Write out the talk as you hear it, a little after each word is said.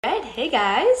Hey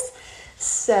guys!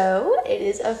 So it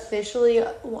is officially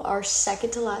our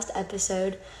second to last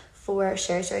episode for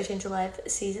Share Story Change Your Life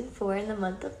Season 4 in the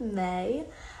month of May.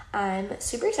 I'm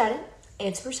super excited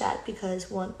and super sad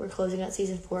because one, we're closing out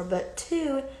Season 4, but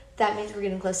two, that means we're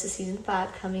getting close to Season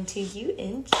 5 coming to you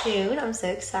in June. I'm so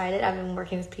excited. I've been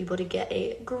working with people to get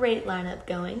a great lineup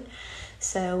going.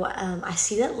 So I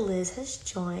see that Liz has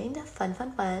joined.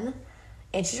 Fun.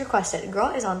 And she's requested.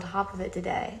 Girl is on top of it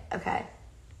today. Okay.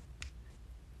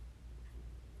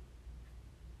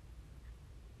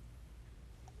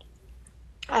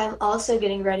 I'm also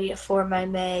getting ready for my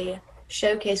May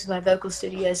showcase with my vocal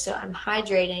studio, so I'm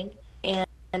hydrating and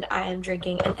I am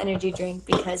drinking an energy drink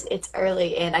because it's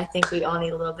early and I think we all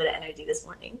need a little bit of energy this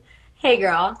morning. Hey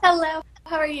girl. Hello,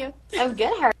 how are you? I'm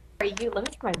good. How are you? Let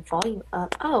me turn my volume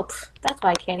up. Oh, that's why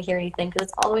I can't hear anything because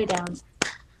it's all the way down.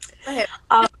 Okay.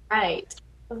 All right.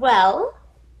 Well,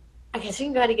 I guess we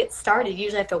can go ahead and get started.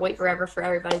 Usually I have to wait forever for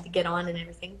everybody to get on and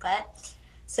everything, but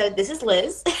so this is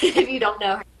Liz. If you don't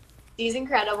know her, she's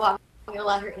incredible. I'm going to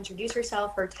let her introduce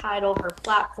herself, her title, her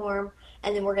platform,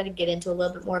 and then we're going to get into a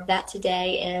little bit more of that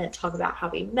today and talk about how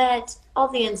we met, all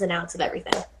the ins and outs of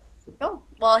everything. Cool.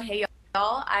 Well, hey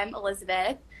y'all, I'm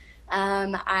Elizabeth.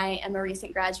 I am a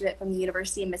recent graduate from the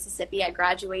University of Mississippi. I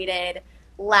graduated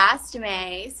last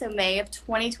May, so May of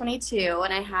 2022,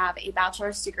 and I have a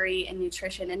bachelor's degree in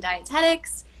nutrition and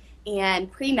dietetics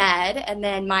and pre-med, and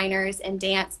then minors in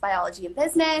dance, biology, and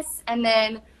business. And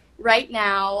then right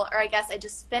now, or I guess I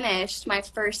just finished my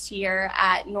first year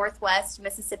at Northwest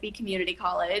Mississippi Community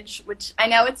College, which I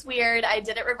know it's weird. I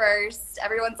did it reversed.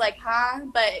 Everyone's like, huh?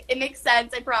 But it makes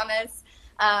sense, I promise.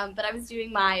 But I was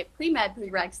doing my pre-med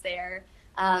prereqs there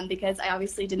because I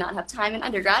obviously did not have time in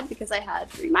undergrad because I had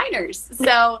 3 minors.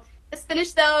 So just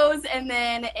finished those, and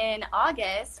then in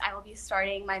August, I will be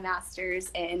starting my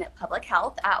master's in public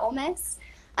health at Ole Miss.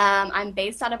 I'm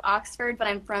based out of Oxford, but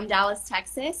I'm from Dallas,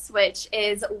 Texas, which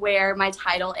is where my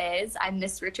title is. I'm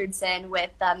Miss Richardson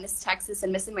with Miss Texas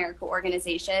and Miss America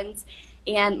organizations,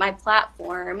 and my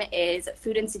platform is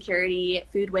food insecurity,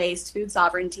 food waste, food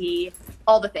sovereignty,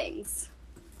 all the things.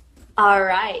 All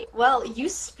right. Well, you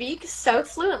speak so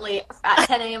fluently at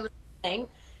 10 a.m. in the morning.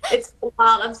 It's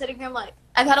wild. I'm sitting here, I'm like,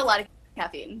 I've had a lot of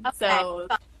caffeine, okay, so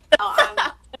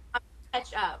I'm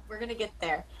catch up. We're gonna get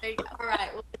there. there you go. All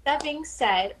right. Well, with that being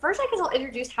said, first I guess I'll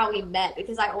introduce how we met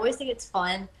because I always think it's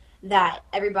fun that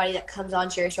everybody that comes on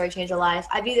Share a Story Change a Life,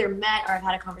 I've either met or I've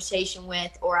had a conversation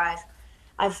with, or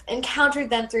I've encountered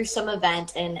them through some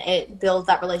event, and it builds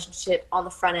that relationship on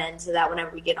the front end so that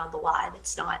whenever we get on the live,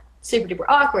 it's not super duper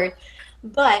awkward.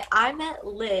 But I met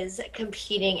Liz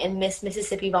competing in Miss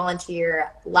Mississippi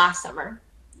Volunteer last summer,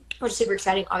 which is super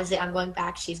exciting. Obviously, I'm going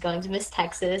back. She's going to Miss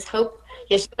Texas.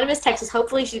 She's going to Miss Texas.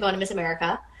 Hopefully, she's going to Miss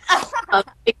America.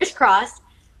 Fingers crossed.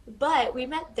 But we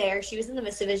met there. She was in the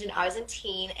Miss Division. I was in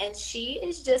teen. And she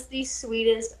is just the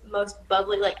sweetest, most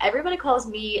bubbly. Like, everybody calls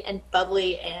me and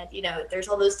bubbly. And, you know, there's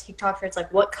all those TikToks where it's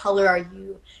like, what color are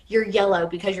you? You're yellow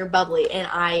because you're bubbly. And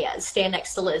I stand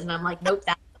next to Liz. And I'm like, nope,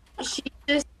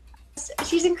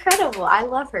 she's incredible. I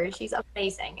love her. She's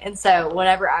amazing. And so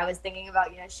whenever I was thinking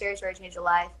about, Share a Story, Change a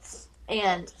Life,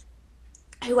 and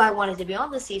who I wanted to be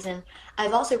on this season,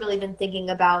 I've also really been thinking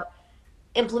about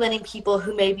implementing people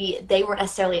who maybe they weren't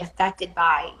necessarily affected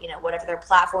by, whatever their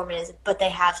platform is, but they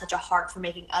have such a heart for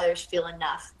making others feel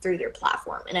enough through their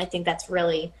platform. And I think that's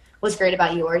really what's great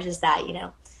about yours is that,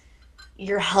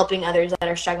 you're helping others that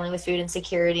are struggling with food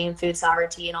insecurity and food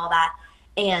sovereignty and all that.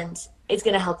 And it's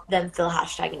going to help them feel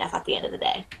 #enough at the end of the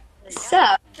day. So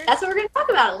that's what we're going to talk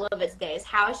about a little bit today is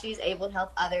how she's able to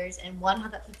help others, and one, how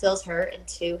that fulfills her, and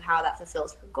two, how that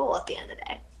fulfills her goal at the end of the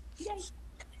day. Yay.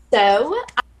 So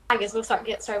I guess we'll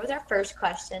get started with our first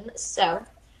question. So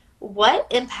what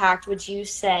impact would you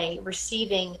say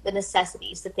receiving the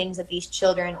necessities, the things that these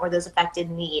children or those affected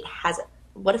need,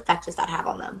 what effect does that have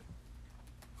on them?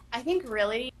 I think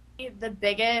really the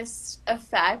biggest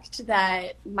effect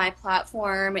that my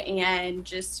platform and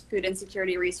just food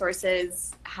insecurity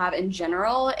resources have in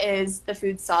general is the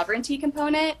food sovereignty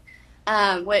component,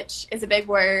 which is a big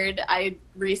word. I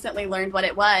recently learned what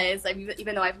it was,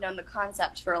 even though I've known the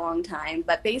concept for a long time.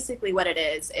 But basically what it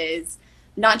is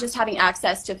not just having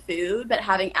access to food, but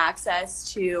having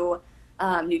access to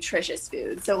nutritious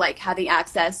food. So like having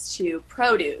access to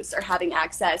produce or having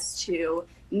access to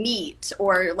meat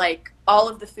or like all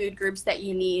of the food groups that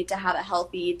you need to have a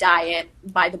healthy diet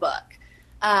by the book.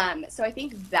 So I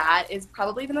think that is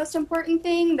probably the most important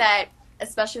thing that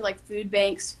especially like food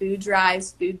banks, food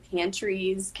drives, food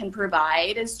pantries can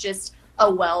provide is just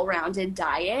a well-rounded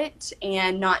diet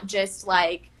and not just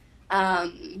like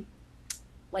Twinkies.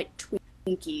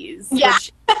 Yeah.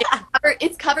 Which,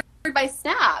 by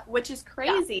SNAP, which is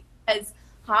crazy because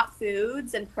hot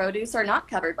foods and produce are not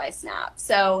covered by SNAP.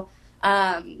 So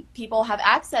people have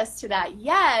access to that,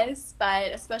 yes,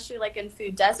 but especially like in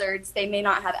food deserts, they may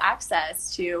not have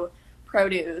access to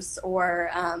produce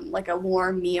or like a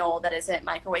warm meal that isn't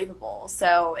microwavable.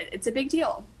 So it's a big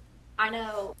deal. I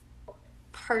know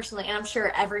personally, and I'm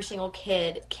sure every single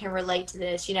kid can relate to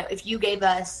this. If you gave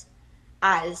us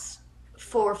as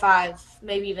 4 or 5,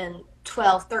 maybe even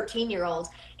 12, 13-year olds,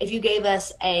 if you gave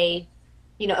us a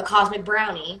cosmic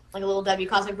brownie, like a little W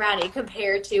cosmic brownie,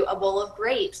 compared to a bowl of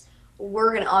grapes,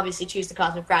 we're going to obviously choose the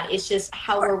cosmic brownie. It's just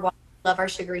how we're wired to love our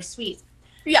sugary sweets.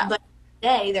 Yeah. But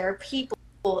today, there are people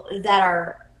that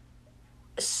are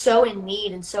so in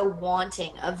need and so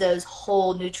wanting of those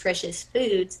whole nutritious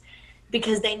foods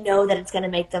because they know that it's going to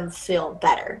make them feel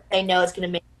better. They know it's going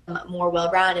to make them more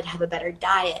well-rounded, have a better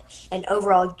diet, and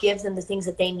overall give them the things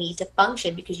that they need to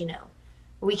function because,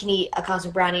 we can eat a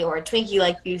cosmic brownie or a Twinkie,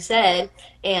 like you said,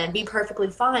 and be perfectly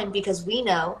fine because we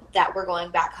know that we're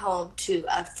going back home to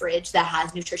a fridge that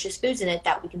has nutritious foods in it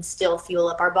that we can still fuel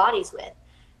up our bodies with.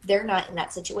 They're not in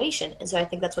that situation. And so I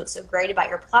think that's what's so great about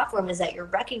your platform is that you're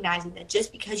recognizing that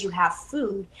just because you have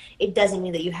food, it doesn't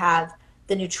mean that you have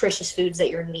the nutritious foods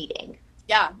that you're needing.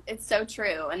 Yeah, it's so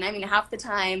true. And I mean, half the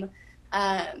time,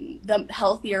 the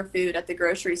healthier food at the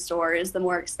grocery store is the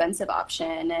more expensive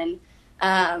option. And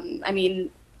I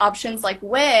mean, options like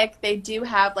WIC, they do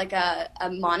have like a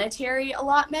monetary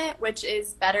allotment, which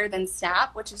is better than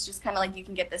SNAP, which is just kind of like you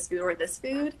can get this food or this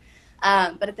food.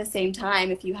 But at the same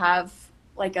time, if you have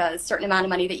like a certain amount of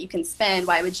money that you can spend,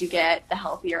 why would you get the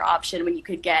healthier option when you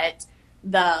could get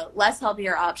the less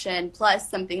healthier option plus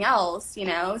something else,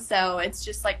 So it's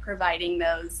just like providing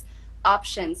those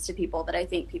options to people that I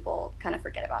think people kind of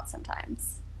forget about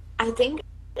sometimes. I think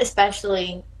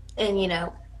especially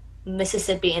in,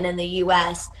 Mississippi and in the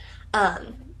U.S.,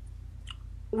 um,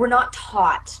 we're not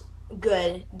taught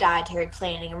good dietary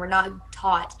planning and we're not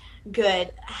taught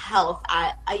good health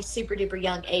at a super duper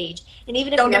young age. And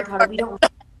even if Don't we are get taught it, we don't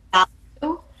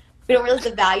realize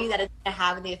the value that it's going to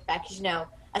have and the effect.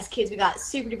 As kids, we got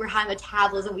super duper high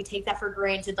metabolism. We take that for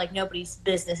granted like nobody's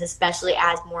business, especially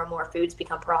as more and more foods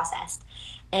become processed.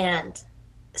 And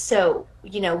so,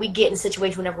 we get in a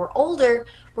situation whenever we're older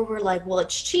where we're like, well,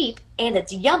 it's cheap and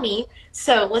it's yummy,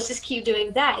 so let's just keep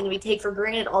doing that. And we take for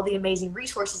granted all the amazing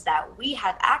resources that we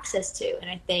have access to. And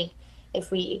I think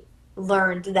if we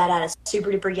learned that at a super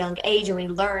duper young age and we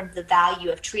learned the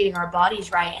value of treating our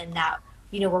bodies right and that,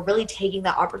 we're really taking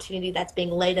the opportunity that's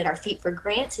being laid at our feet for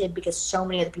granted because so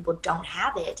many other people don't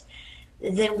have it,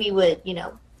 then we would,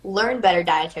 learn better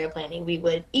dietary planning. We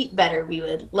would eat better. We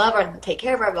would love and take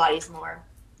care of our bodies more.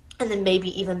 And then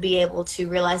maybe even be able to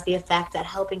realize the effect that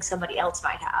helping somebody else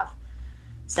might have.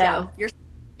 So yeah,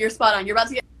 you're spot on. You're about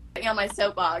to get me on my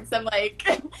soapbox. I'm like,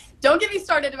 don't get me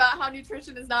started about how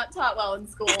nutrition is not taught well in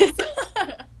schools.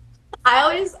 I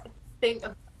always think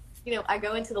of, I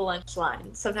go into the lunch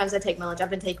line. Sometimes I take my lunch.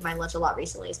 I've been taking my lunch a lot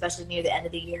recently, especially near the end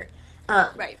of the year.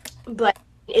 Right. But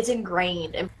it's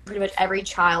ingrained in pretty much every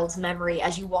child's memory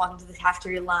as you walk into the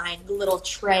cafeteria line, the little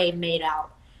tray made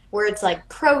out where it's like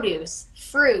produce,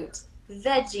 fruit,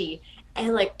 veggie,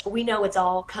 and like we know it's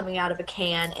all coming out of a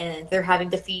can and they're having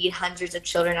to feed hundreds of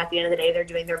children. At the end of the day, they're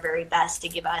doing their very best to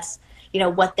give us,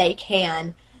 what they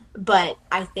can. But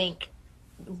I think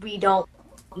we don't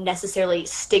necessarily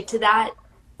stick to that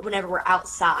whenever we're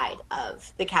outside of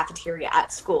the cafeteria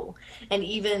at school. And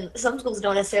even some schools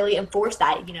don't necessarily enforce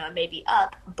that, it may be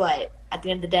up, but at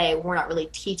the end of the day, we're not really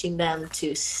teaching them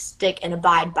to stick and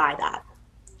abide by that.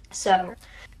 So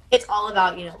it's all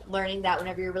about, learning that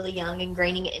whenever you're really young,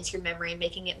 ingraining it into your memory and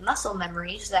making it muscle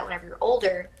memory so that whenever you're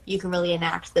older, you can really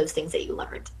enact those things that you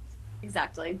learned.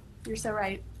 Exactly. You're so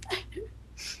right.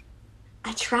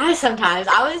 I try sometimes.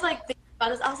 I was like thinking about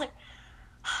this. I was like,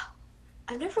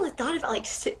 I've never really thought about like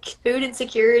food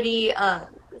insecurity,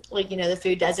 like, the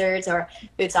food deserts or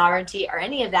food sovereignty or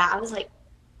any of that. I was like,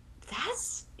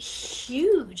 that's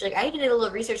huge. Like I even did a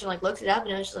little research and like looked it up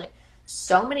and I was just like,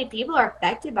 so many people are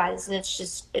affected by this and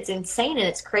it's insane and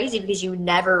it's crazy because you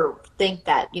never think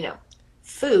that,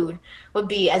 food would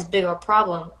be as big of a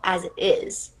problem as it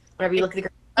is. Whenever you look at the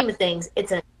grand scheme of things,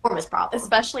 it's an enormous problem.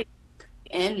 Especially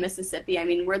in Mississippi. I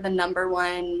mean, we're the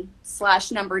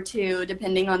 #1/#2,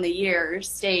 depending on the year,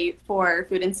 state for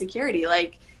food insecurity.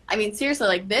 Like, I mean, seriously,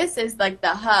 like this is like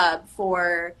the hub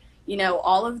for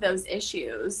all of those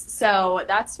issues. So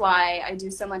that's why I do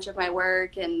so much of my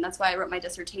work, and that's why I wrote my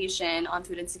dissertation on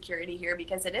food insecurity here,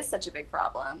 because it is such a big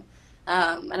problem.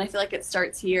 And I feel like it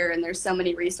starts here, and there's so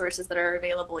many resources that are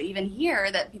available even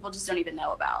here that people just don't even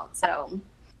know about. So,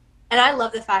 and I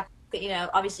love the fact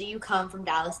obviously you come from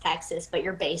Dallas, Texas, but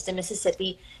you're based in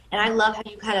Mississippi. And I love how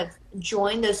you kind of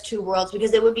join those two worlds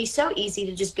because it would be so easy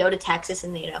to just go to Texas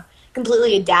and,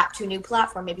 completely adapt to a new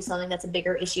platform, maybe something that's a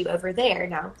bigger issue over there.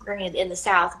 Now, granted, in the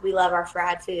South, we love our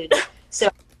fried food. So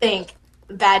I think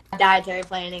bad dietary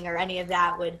planning or any of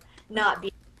that would not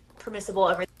be permissible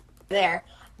over there.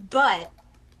 But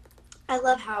I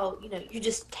love how, you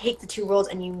just take the two worlds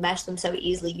and you mesh them so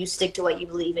easily. You stick to what you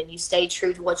believe in. You stay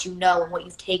true to what you know and what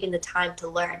you've taken the time to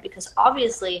learn. Because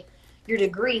obviously, your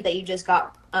degree that you just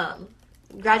got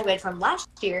graduated from last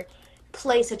year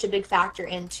plays such a big factor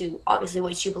into obviously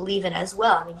what you believe in as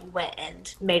well. I mean, you went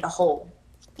and made a whole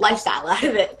lifestyle out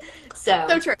of it. So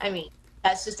So, true. I mean,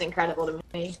 that's just incredible to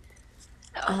me.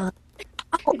 Oh. Um,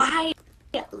 oh, I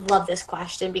love this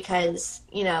question because,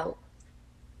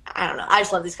 I don't know. I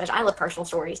just love these questions. I love personal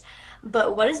stories.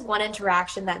 But what is one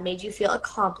interaction that made you feel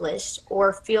accomplished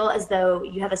or feel as though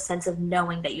you have a sense of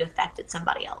knowing that you affected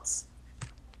somebody else?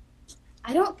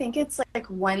 I don't think it's like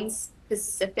one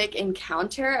specific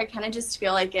encounter. I kind of just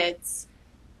feel like it's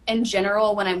in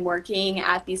general when I'm working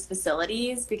at these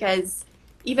facilities, because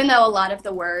even though a lot of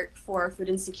the work for food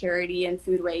insecurity and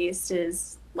food waste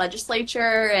is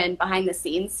legislature and behind the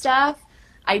scenes stuff,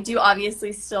 I do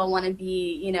obviously still want to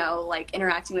be, like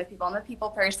interacting with people. I'm a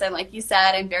people person. Like you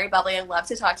said, I'm very bubbly. I love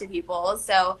to talk to people.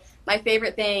 So my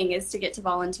favorite thing is to get to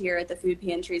volunteer at the food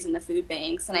pantries and the food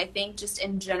banks. And I think just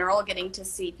in general, getting to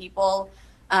see people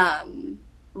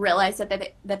realize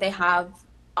that they have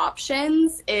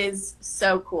options is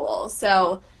so cool.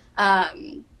 So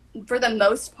for the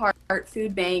most part,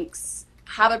 food banks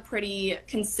have a pretty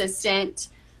consistent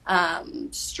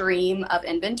stream of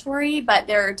inventory, but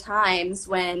there are times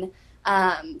when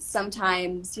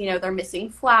sometimes, they're missing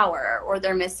flour or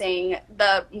they're missing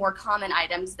the more common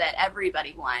items that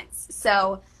everybody wants.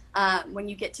 So when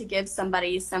you get to give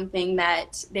somebody something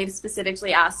that they've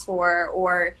specifically asked for,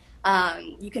 or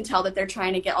you can tell that they're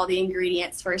trying to get all the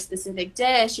ingredients for a specific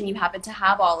dish and you happen to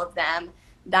have all of them,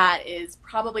 that is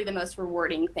probably the most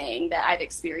rewarding thing that I've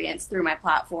experienced through my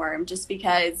platform, just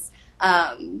because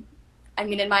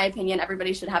in my opinion,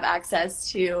 everybody should have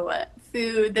access to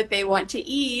food that they want to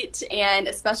eat, and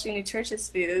especially nutritious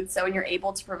food. So when you're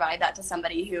able to provide that to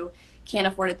somebody who can't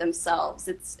afford it themselves,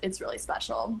 it's really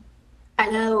special. I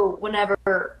know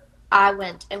whenever I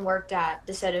went and worked at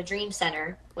DeSoto Dream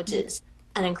Center, which is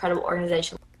an incredible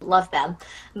organization, love them.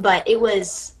 But this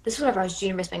was whenever I was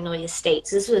junior Miss Magnolia State.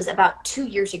 So this was about 2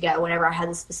 years ago whenever I had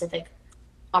this specific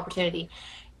opportunity.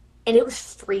 And it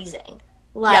was freezing.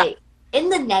 Yeah. Like, in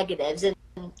the negatives, and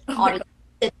Oh my honestly,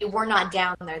 God. we're not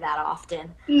down there that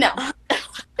often. No.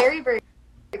 Very, very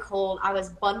cold. I was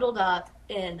bundled up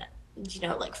in,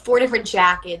 like 4 different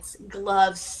jackets,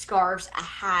 gloves, scarves, a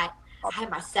hat. I had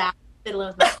my sack fiddling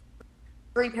with my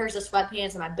 3 pairs of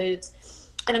sweatpants and my boots.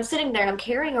 And I'm sitting there and I'm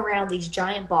carrying around these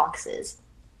giant boxes.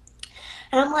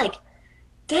 And I'm like,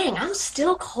 dang, I'm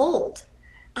still cold.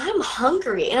 I'm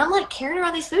hungry. And I'm like carrying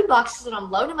around these food boxes and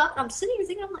I'm loading them up and I'm sitting here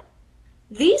thinking, I'm like,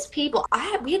 these people,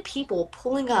 we had people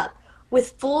pulling up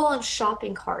with full-on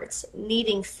shopping carts,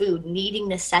 needing food, needing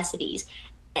necessities.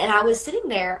 And I was sitting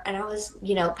there and I was,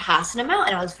 passing them out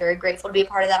and I was very grateful to be a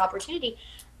part of that opportunity.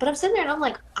 But I'm sitting there and I'm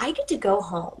like, I get to go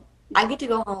home. I get to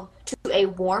go home to a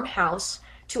warm house,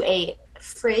 to a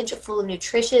fridge full of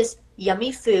nutritious,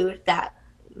 yummy food that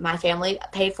my family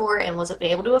paid for and was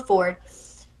able to afford.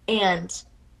 And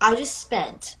I just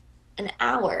spent an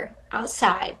hour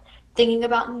outside thinking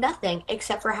about nothing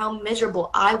except for how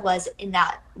miserable I was in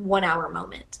that 1 hour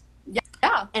moment.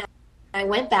 Yeah. And I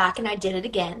went back and I did it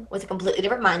again with a completely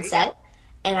different mindset.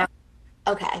 And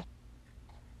okay,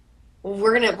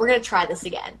 we're gonna try this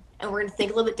again, and we're gonna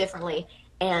think a little bit differently,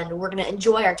 and we're gonna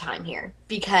enjoy our time here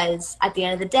because at the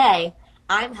end of the day,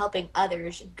 I'm helping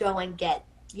others go and get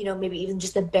maybe even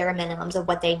just the bare minimums of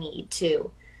what they need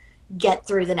to get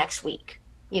through the next week.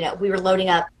 We were loading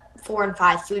up 4 and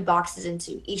 5 food boxes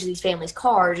into each of these families'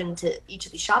 cars, into each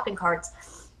of these shopping carts,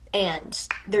 and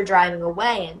they're driving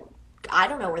away, and I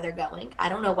don't know where they're going. I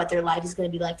don't know what their life is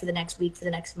going to be like for the next week, for the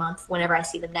next month, whenever I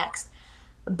see them next.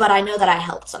 But I know that I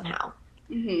helped somehow.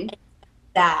 Mm-hmm.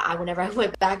 Whenever I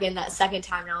went back in that second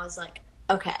time, and I was like,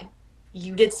 okay,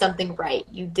 you did something right.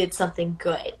 You did something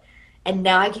good. And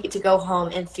now I get to go home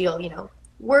and feel,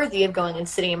 worthy of going and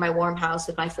sitting in my warm house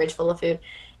with my fridge full of food.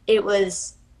 It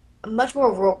was much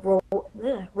more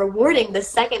rewarding the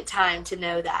second time to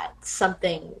know that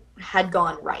something had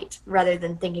gone right rather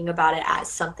than thinking about it as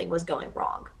something was going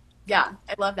wrong. Yeah,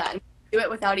 I love that. And do it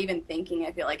without even thinking,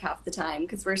 I feel like half the time,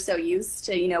 because we're so used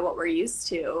to, what we're used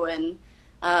to. And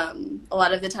A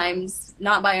lot of the times,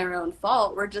 not by our own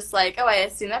fault, we're just like, oh, I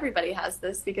assume everybody has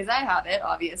this because I have it,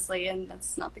 obviously, and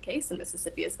that's not the case in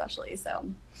Mississippi, especially. So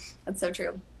that's so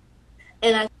true.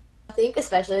 And I think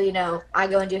especially, I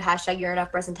go and do hashtag You're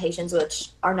Enough presentations, which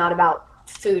are not about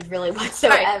food really Right.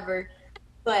 whatsoever.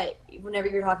 But whenever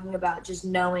you're talking about just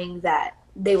knowing that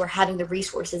they were having the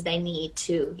resources they need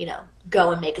to,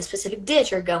 go and make a specific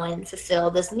dish or go and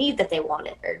fulfill this need that they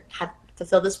wanted or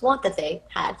fulfill this want that they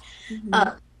had.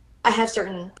 Mm-hmm. I have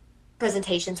certain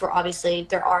presentations where obviously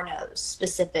there are no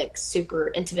specific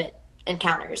super intimate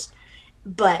encounters,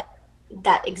 but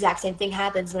that exact same thing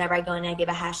happens whenever I go in and I give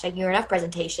a hashtag You're Enough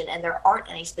presentation and there aren't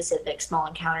any specific small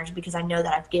encounters because I know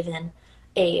that I've given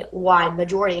a wide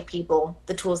majority of people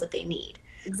the tools that they need.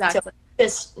 So Exactly.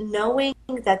 just knowing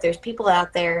that there's people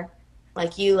out there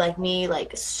like you, like me,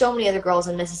 like so many other girls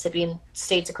in Mississippi and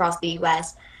states across the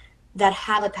US that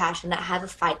have a passion, that have a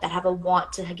fight, that have a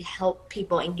want to help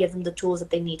people and give them the tools that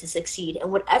they need to succeed in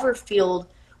whatever field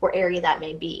or area that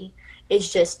may be.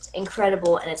 It's just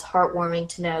incredible and it's heartwarming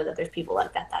to know that there's people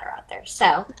like that are out there.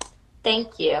 So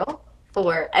thank you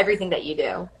for everything that you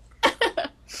do.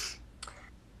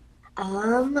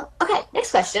 Okay,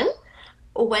 next question.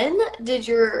 When did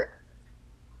your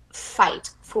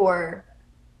fight for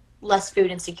less food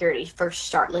insecurity first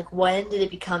start? Like, when did it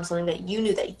become something that you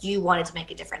knew that you wanted to make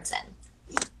a difference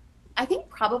in? I think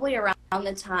probably around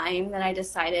the time that I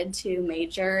decided to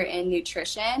major in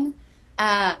nutrition.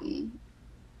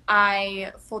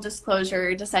 I, full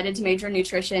disclosure, decided to major in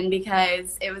nutrition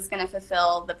because it was going to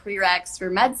fulfill the prereqs for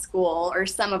med school, or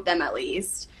some of them at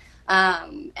least,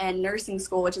 and nursing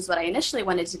school, which is what I initially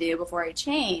wanted to do before I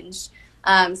changed.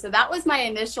 So that was my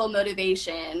initial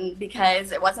motivation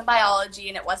because it wasn't biology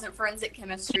and it wasn't forensic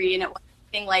chemistry and it wasn't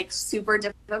anything like super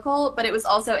difficult, but it was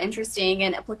also interesting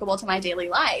and applicable to my daily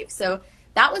life. So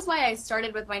that was why I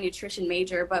started with my nutrition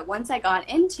major. But once I got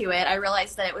into it, I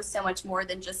realized that it was so much more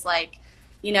than just like,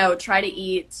 try to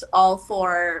eat all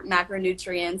 4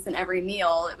 macronutrients in every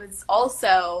meal. It was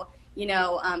also,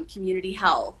 community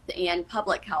health and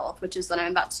public health, which is what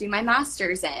I'm about to do my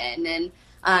master's in. And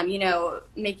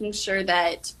making sure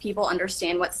that people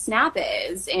understand what SNAP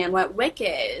is and what WIC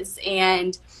is,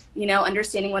 and,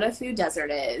 understanding what a food desert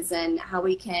is and how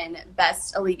we can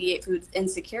best alleviate food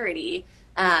insecurity.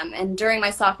 And during my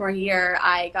sophomore year,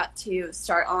 I got to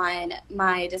start on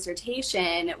my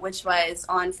dissertation, which was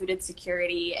on food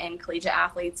insecurity in collegiate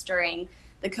athletes during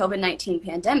the COVID-19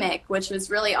 pandemic, which was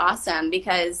really awesome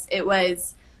because it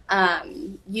was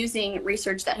using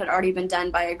research that had already been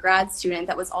done by a grad student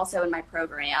that was also in my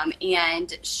program.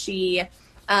 And she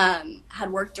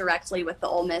had worked directly with the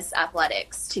Ole Miss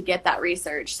Athletics to get that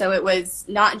research. So it was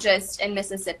not just in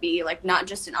Mississippi, like not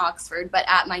just in Oxford, but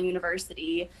at my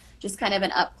university, just kind of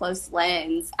an up close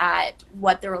lens at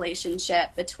what the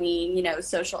relationship between,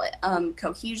 social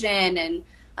cohesion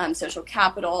and social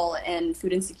capital and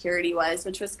food insecurity was,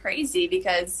 which was crazy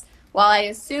because while I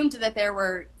assumed that there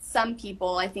were some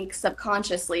people, I think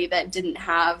subconsciously, that didn't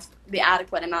have the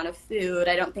adequate amount of food,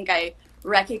 I don't think I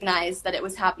recognized that it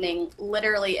was happening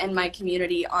literally in my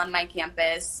community, on my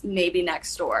campus, maybe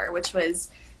next door, which was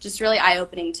just really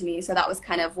eye-opening to me. So that was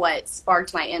kind of what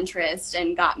sparked my interest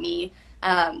and got me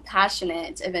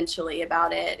passionate eventually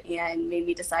about it and made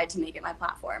me decide to make it my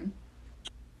platform.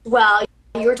 Well,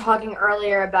 you were talking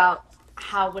earlier about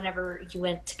how whenever you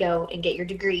went to go and get your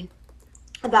degree,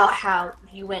 about how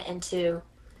you went into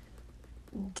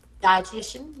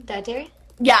dietary?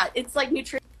 Yeah, it's like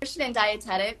nutrition and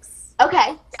dietetics.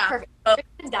 Okay, Yeah. perfect.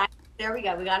 There we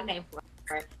go. We got a name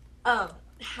for it.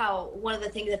 How one of the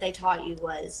things that they taught you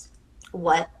was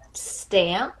what?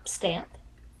 Stamp?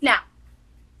 Now,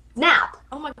 Nap.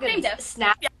 Oh my kind goodness. of.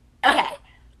 Snap. Yeah. Okay.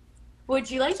 Would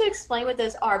you like to explain what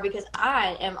those are? Because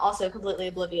I am also completely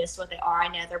oblivious to what they are. I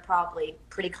know they're probably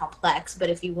pretty complex, but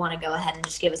if you want to go ahead and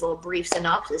just give us a little brief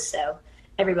synopsis so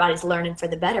everybody's learning for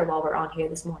the better while we're on here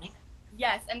this morning.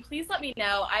 Yes, and please let me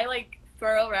know. I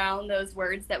throw around those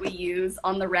words that we use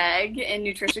on the reg in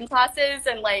nutrition classes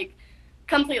and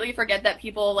completely forget that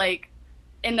people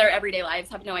in their everyday lives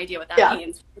have no idea what that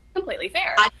means. It's completely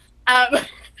fair.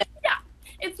 Yeah,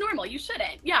 it's normal. You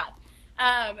shouldn't. Yeah.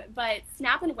 But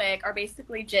SNAP and WIC are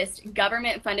basically just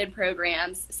government-funded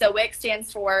programs. So WIC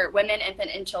stands for Women, Infant,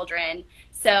 and Children.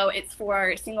 So it's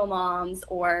for single moms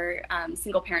or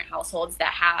single-parent households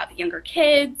that have younger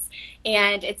kids.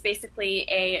 And it's basically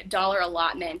a dollar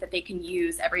allotment that they can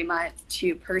use every month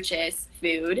to purchase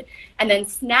food. And then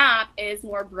SNAP is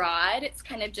more broad. It's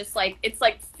kind of just it's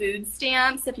like food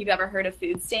stamps, if you've ever heard of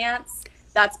food stamps.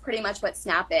 That's pretty much what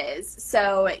SNAP is.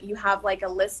 So you have a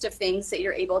list of things that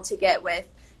you're able to get with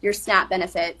your SNAP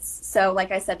benefits. So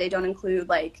like I said, they don't include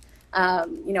like,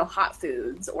 hot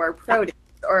foods or produce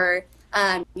or,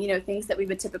 things that we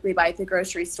would typically buy at the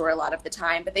grocery store a lot of the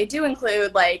time. But they do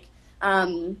include like,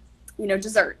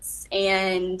 desserts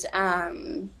and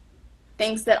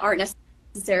things that aren't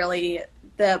necessarily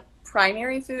the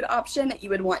primary food option that you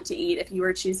would want to eat if you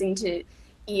were choosing to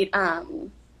eat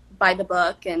by the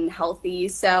book and healthy.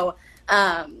 So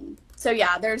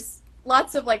yeah, there's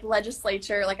lots of like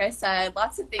legislature, like I said,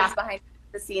 lots of things behind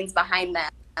the scenes behind them.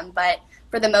 But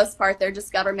for the most part, they're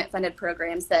just government funded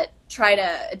programs that try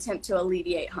to attempt to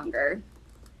alleviate hunger.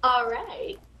 All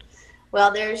right.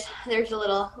 Well, there's a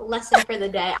little lesson for the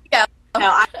day. Yeah. No,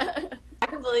 I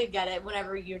completely get it.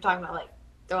 Whenever you're talking about like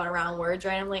throwing around words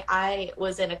randomly, I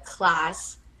was in a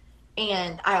class,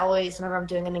 and I always whenever I'm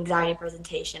doing an anxiety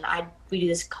presentation, we do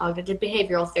this cognitive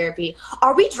behavioral therapy.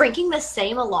 Are we drinking the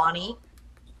same Alani?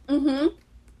 Mm-hmm.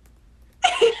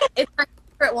 It's my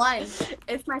favorite one.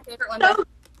 It's my favorite one. So,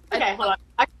 okay, hold on.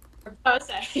 I was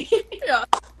saying. Yeah.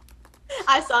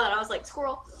 I saw that. I was like,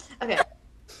 squirrel. Okay.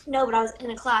 No, but I was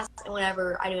in a class, and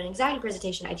whenever I do an anxiety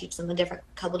presentation, I teach them a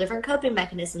couple different coping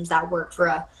mechanisms that work for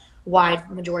a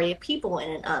wide majority of people,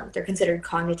 and they're considered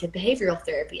cognitive behavioral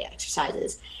therapy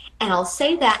exercises. And I'll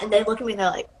say that, and they look at me, and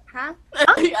they're like, huh?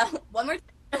 Yeah, one more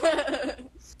time.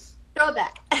 Throw it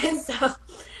back. And so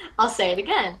I'll say it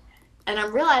again. And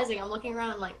I'm realizing, I'm looking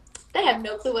around, I'm like, they have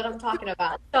no clue what I'm talking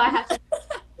about. So I have to,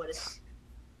 what is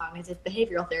cognitive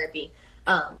behavioral therapy?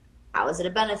 How is it a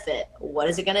benefit? What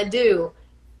is it going to do?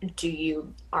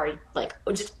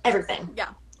 Just everything. Yeah.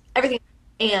 Everything.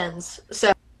 And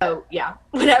so, yeah,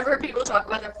 whenever people talk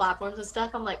about their platforms and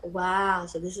stuff, I'm like, wow,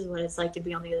 so this is what it's like to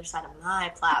be on the other side of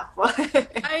my platform.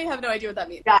 I have no idea what that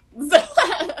means. Yeah.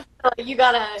 So you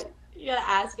gotta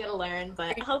ask, you gotta learn,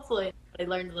 but hopefully I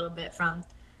learned a little bit from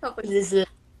this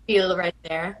field right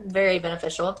there. Very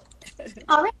beneficial.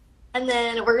 All right. And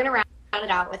then we're gonna round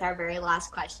it out with our very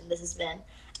last question. This has been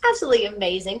absolutely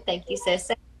amazing. Thank you so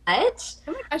much.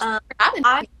 Oh my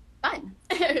gosh, fun.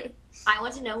 I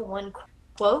want to know one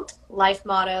quote, life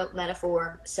motto,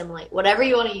 metaphor, simile, whatever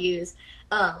you want to use,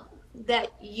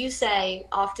 that you say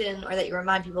often or that you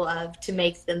remind people of to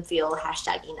make them feel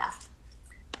 #enough.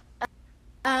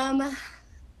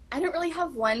 I don't really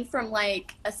have one from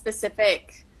like a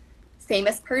specific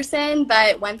famous person,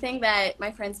 but one thing that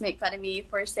my friends make fun of me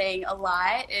for saying a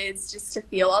lot is just to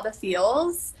feel all the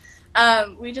feels.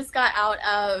 We just got out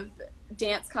of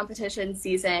dance competition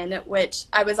season, which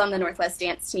I was on the Northwest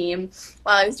dance team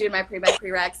while I was doing my pre-med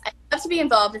prereqs. I have to be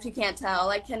involved, if you can't tell.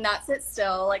 I cannot sit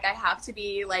still. Like, I have to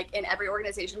be like in every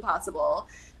organization possible.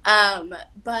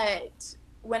 But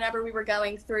whenever we were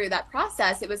going through that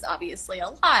process, it was obviously a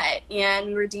lot, and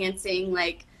we were dancing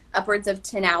like upwards of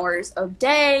 10 hours a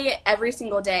day, every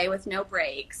single day with no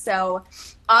break. So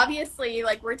obviously,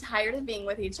 like, we're tired of being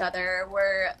with each other.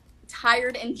 We're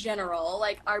tired in general.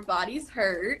 Like, our bodies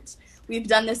hurt. We've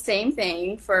done the same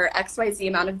thing for XYZ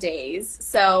amount of days.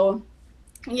 So,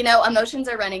 emotions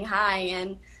are running high,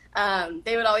 and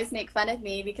they would always make fun of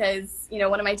me because,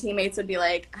 one of my teammates would be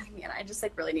like, oh, man, I just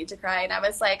like really need to cry. And I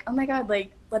was like, oh my God,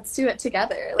 like, let's do it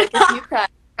together. Like, if you cry,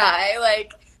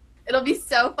 like, it'll be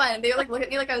so fun. And they would like look at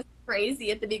me like I was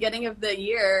crazy at the beginning of the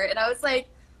year. And I was like,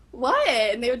 what?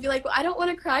 And they would be like, well, I don't want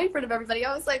to cry in front of everybody.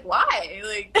 I was like, why?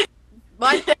 Like,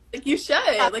 why? Like, you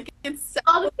should. Like, it's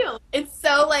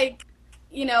so like,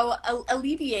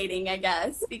 alleviating, I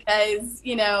guess, because,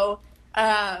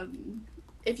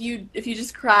 if you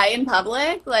just cry in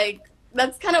public, like,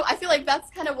 I feel like that's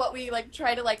kind of what we like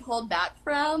try to like hold back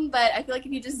from. But I feel like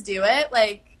if you just do it,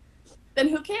 like, then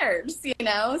who cares,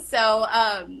 So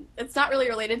it's not really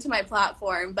related to my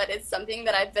platform, but it's something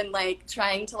that I've been like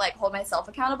trying to like hold myself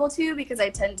accountable to, because I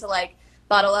tend to like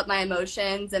bottle up my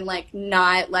emotions and like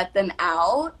not let them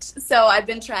out. So I've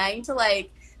been trying to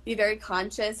like be very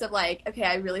conscious of like, okay,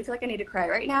 I really feel like I need to cry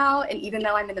right now. And even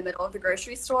though I'm in the middle of the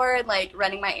grocery store and like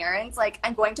running my errands, like,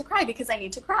 I'm going to cry because I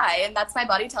need to cry. And that's my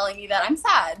body telling me that I'm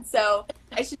sad. So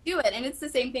I should do it. And it's the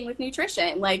same thing with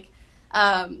nutrition. Like,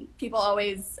 people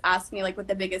always ask me like what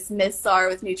the biggest myths are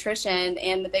with nutrition.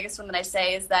 And the biggest one that I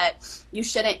say is that you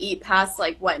shouldn't eat past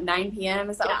like 9 p.m.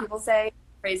 Is that what people say?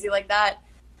 Crazy like that.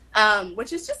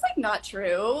 Which is just like not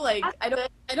true. Like, I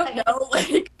don't know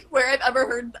like where I've ever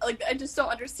heard, like, I just don't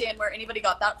understand where anybody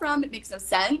got that from. It makes no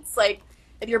sense. Like,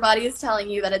 if your body is telling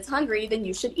you that it's hungry, then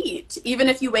you should eat. Even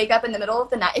if you wake up in the middle of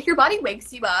the night, if your body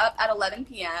wakes you up at 11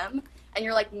 p.m. and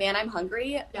you're like, man, I'm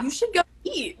hungry, you should go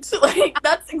eat. Like,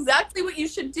 that's exactly what you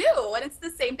should do. And it's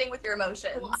the same thing with your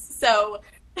emotions. So,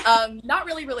 not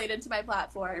really related to my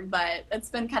platform, but it's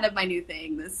been kind of my new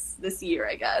thing this year,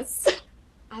 I guess.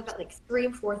 I have about like three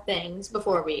or four things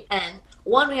before we end.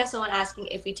 One, we have someone asking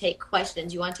if we take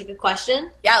questions. You want to take a question?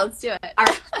 Yeah, let's do it. All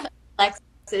right,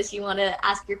 Alexis, you want to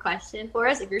ask your question for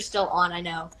us? If you're still on, I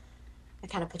know I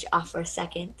kind of put you off for a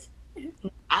second.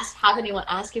 Have anyone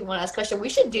ask you want to ask a question. We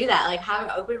should do that. Like have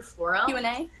an open forum.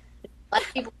 Q&A. Let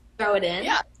people throw it in.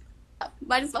 Yeah,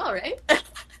 might as well, right?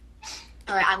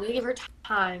 All right, I'm gonna give her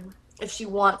time if she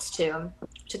wants to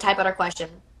type out her question.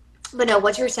 But no,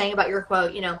 what you were saying about your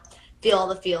quote, feel all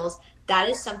the feels. That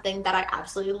is something that I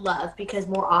absolutely love because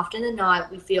more often than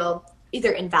not, we feel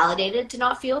either invalidated to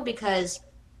not feel because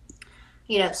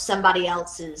somebody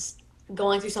else is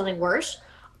going through something worse,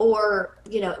 or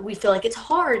we feel like it's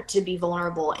hard to be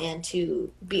vulnerable and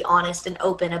to be honest and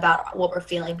open about what we're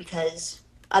feeling because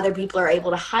other people are able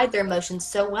to hide their emotions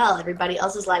so well. Everybody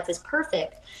else's life is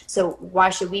perfect, so why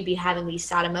should we be having these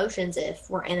sad emotions if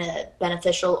we're in a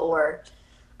beneficial or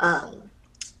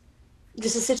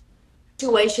just a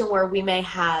situation where we may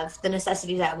have the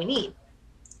necessities that we need?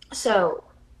 So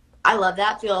I love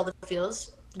that. Feel all the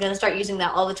feels. I'm gonna start using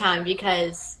that all the time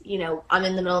because I'm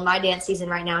in the middle of my dance season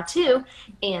right now too,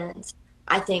 and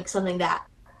I think something that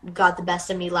got the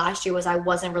best of me last year was I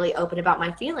wasn't really open about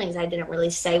my feelings. I didn't really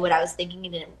say what I was thinking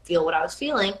and didn't feel what I was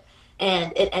feeling,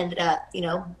 and it ended up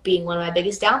being one of my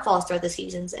biggest downfalls throughout the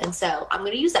seasons. And so I'm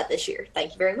going to use that this year.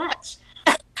 Thank you very much.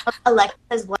 Alexa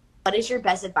says, what is your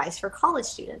best advice for college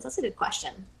students? That's a good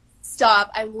question. Stop.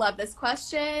 I love this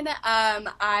question.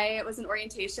 I was an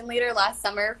orientation leader last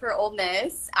summer for Ole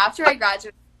Miss. After I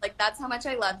graduated, that's how much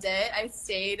I loved it. I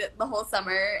stayed the whole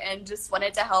summer and just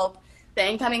wanted to help the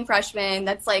incoming freshmen.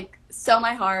 That's so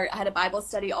my heart. I had a Bible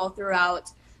study all throughout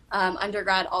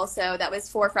undergrad also that was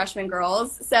for freshman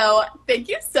girls. So thank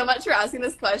you so much for asking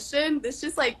this question. This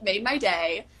just made my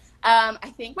day.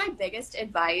 I think my biggest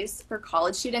advice for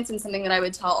college students and something that I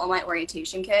would tell all my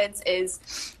orientation kids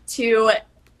is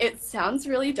it sounds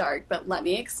really dark, but let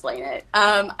me explain it.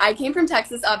 I came from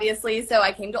Texas, obviously, so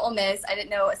I came to Ole Miss. I didn't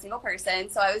know a single person,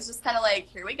 so I was just kind of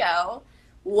here we go.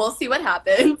 We'll see what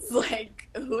happens.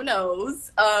 Who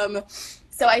knows?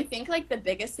 So I think the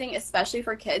biggest thing, especially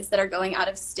for kids that are going out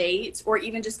of state or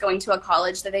even just going to a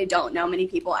college that they don't know many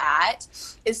people at,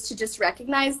 is to just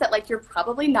recognize that you're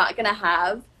probably not going to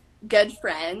have good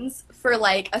friends for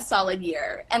a solid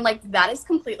year. And that is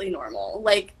completely normal.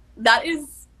 That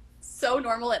is so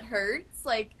normal it hurts.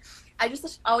 I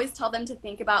just always tell them to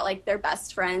think about their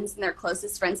best friends and their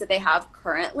closest friends that they have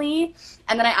currently.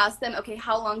 And then I ask them, okay,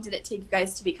 how long did it take you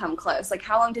guys to become close?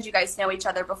 How long did you guys know each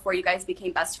other before you guys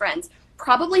became best friends?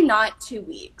 Probably not 2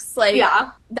 weeks.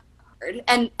 Yeah. That's hard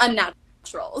and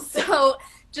unnatural. So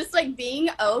just being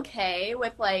okay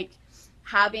with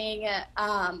having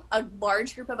a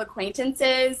large group of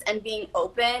acquaintances and being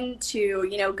open to,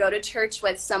 go to church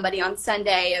with somebody on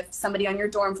Sunday if somebody on your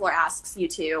dorm floor asks you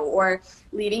to, or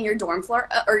leaving your dorm floor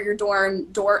or your dorm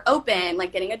door open,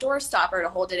 getting a door stopper to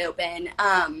hold it open.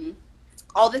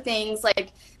 All the things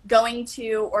going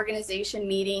to organization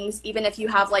meetings, even if you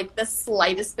have the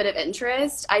slightest bit of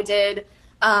interest. I did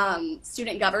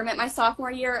student government my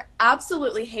sophomore year,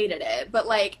 absolutely hated it, but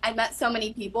I met so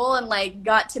many people and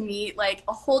got to meet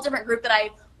a whole different group that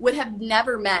I would have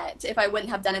never met if I wouldn't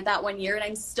have done it that one year, and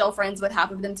I'm still friends with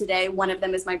half of them today. One of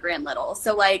them is my grand little.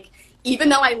 So even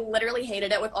though I literally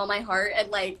hated it with all my heart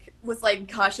and was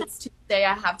gosh, it's Tuesday,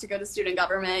 I have to go to student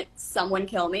government, someone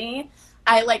kill me,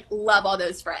 I love all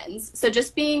those friends. So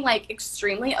just being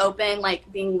extremely open,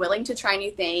 being willing to try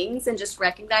new things, and just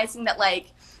recognizing that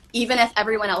even if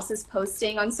everyone else is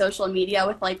posting on social media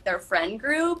with their friend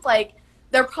group,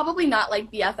 they're probably not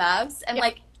BFFs, and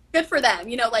good for them,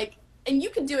 and you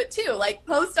can do it too.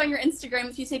 Post on your Instagram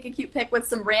if you take a cute pic with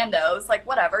some randos,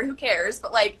 whatever, who cares?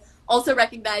 But also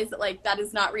recognize that that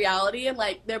is not reality, and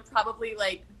they're probably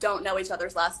don't know each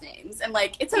other's last names, and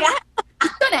it's okay.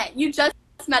 Yeah. You just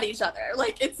met each other.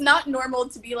 It's not normal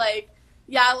to be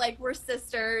yeah, we're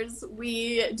sisters,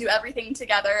 we do everything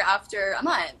together after a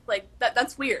month.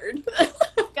 That's weird.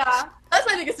 Yeah. That's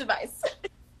my biggest advice.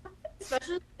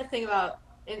 Especially the thing about,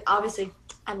 and obviously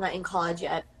I'm not in college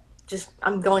yet,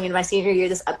 I'm going into my senior year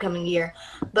this upcoming year,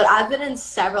 but I've been in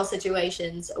several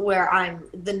situations where I'm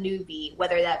the newbie,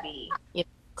 whether that be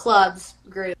clubs,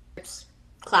 groups,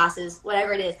 classes,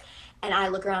 whatever it is, and I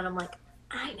look around, I'm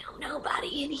I know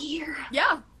nobody in here.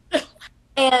 Yeah.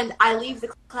 And I leave the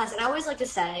class, and I always like to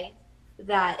say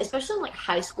that, especially in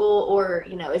high school, or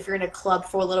if you're in a club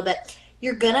for a little bit,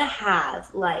 you're gonna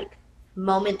have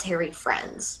momentary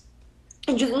friends,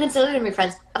 and you can consider them your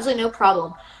friends, absolutely no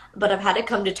problem. But I've had to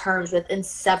come to terms with in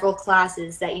several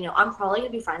classes that I'm probably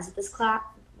gonna be friends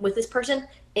with this person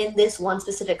in this one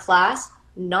specific class,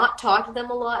 not talk to them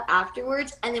a lot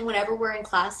afterwards, and then whenever we're in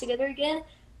class together again,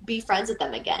 be friends with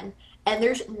them again. And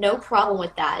there's no problem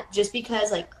with that. Just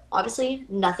because, like, obviously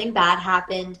nothing bad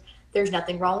happened. There's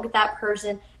nothing wrong with that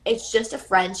person. It's just a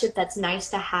friendship that's nice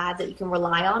to have that you can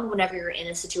rely on whenever you're in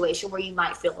a situation where you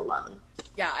might feel alone.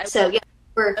 Yeah, So yeah,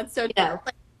 we're, that's so you know,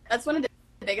 like, that's one of the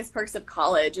biggest perks of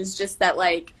college is just that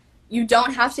like you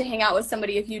don't have to hang out with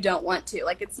somebody if you don't want to.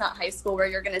 Like it's not high school where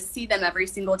you're going to see them every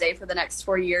single day for the next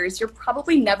 4 years. You're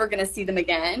probably never going to see them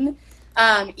again.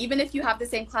 Even if you have the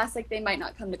same class, like they might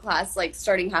not come to class like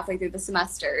starting halfway through the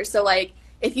semester. So like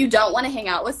if you don't want to hang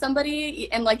out with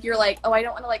somebody and like you're like, oh, I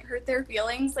don't want to like hurt their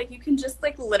feelings, like you can just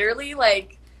like literally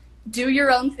like do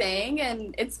your own thing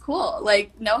and it's cool.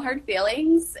 Like no hard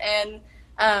feelings. And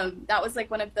that was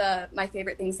like one of my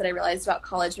favorite things that I realized about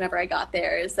college whenever I got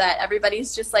there is that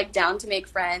everybody's just like down to make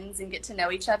friends and get to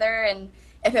know each other. And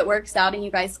if it works out and you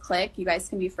guys click, you guys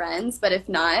can be friends. But if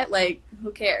not, like,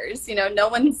 who cares? You know, no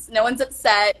one's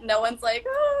upset. No one's like,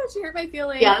 oh, she hurt my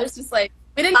feelings. yeah, It's just like,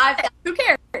 we didn't, who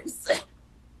cares?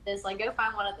 it's like go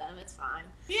find one of them. It's fine.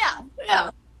 Yeah.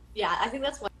 Yeah. Yeah, I think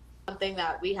that's one thing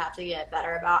that we have to get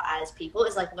better about as people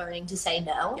is like learning to say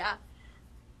no. Yeah.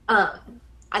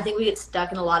 I think we get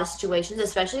stuck in a lot of situations,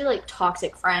 especially like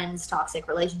toxic friends, toxic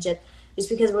relationships, just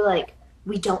because we're like,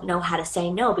 we don't know how to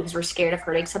say no because we're scared of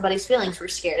hurting somebody's feelings. We're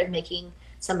scared of making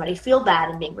somebody feel bad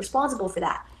and being responsible for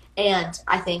that. And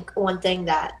I think one thing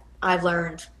that I've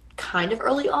learned kind of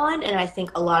early on, and I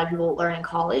think a lot of people learn in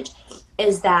college,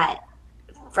 is that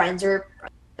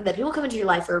that people come into your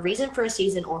life for a reason, for a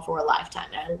season, or for a lifetime.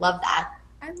 And I love that.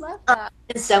 I love that.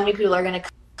 And so many people are going to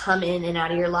come in and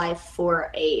out of your life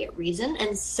for a reason,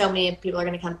 and so many people are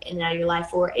going to come in and out of your life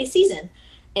for a season.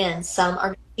 And some are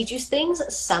going to teach you things,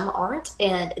 some aren't,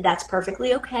 and that's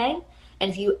perfectly okay.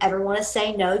 And if you ever want to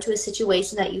say no to a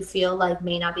situation that you feel like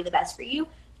may not be the best for you,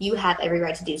 you have every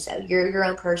right to do so. You're your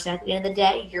own person. At the end of the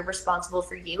day, you're responsible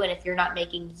for you, and if you're not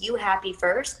making you happy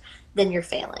first, then you're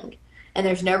failing. And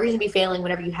there's no reason to be failing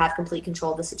whenever you have complete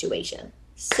control of the situation.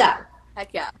 So, heck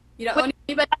yeah. You don't own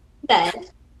anybody. Then,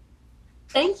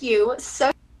 thank you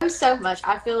so much.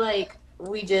 I feel like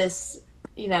we just,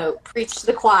 preached to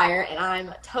the choir, and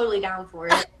I'm totally down for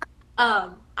it.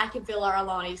 I can feel our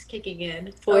Alani's kicking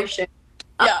in for sure.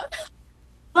 Yeah.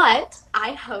 But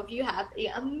I hope you have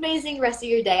an amazing rest of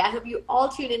your day. I hope you all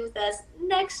tune in with us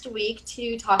next week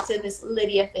to talk to Miss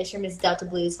Lydia Fisher, Miss Delta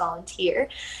Blues volunteer.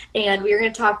 And we're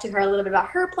going to talk to her a little bit about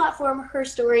her platform, her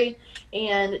story,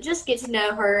 and just get to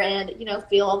know her and,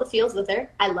 feel all the feels with her.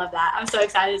 I love that. I'm so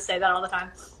excited to say that all the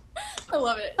time. I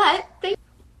love it. But thank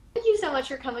you so much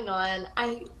for coming on.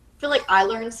 I feel like I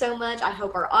learned so much. I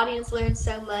hope our audience learned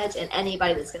so much, and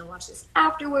anybody that's going to watch this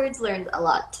afterwards learned a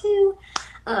lot too.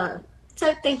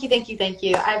 So thank you.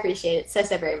 I appreciate it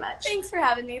so very much. Thanks for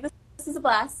having me. This is a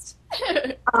blast.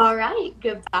 All right.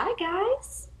 Goodbye,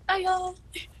 guys. Bye, y'all.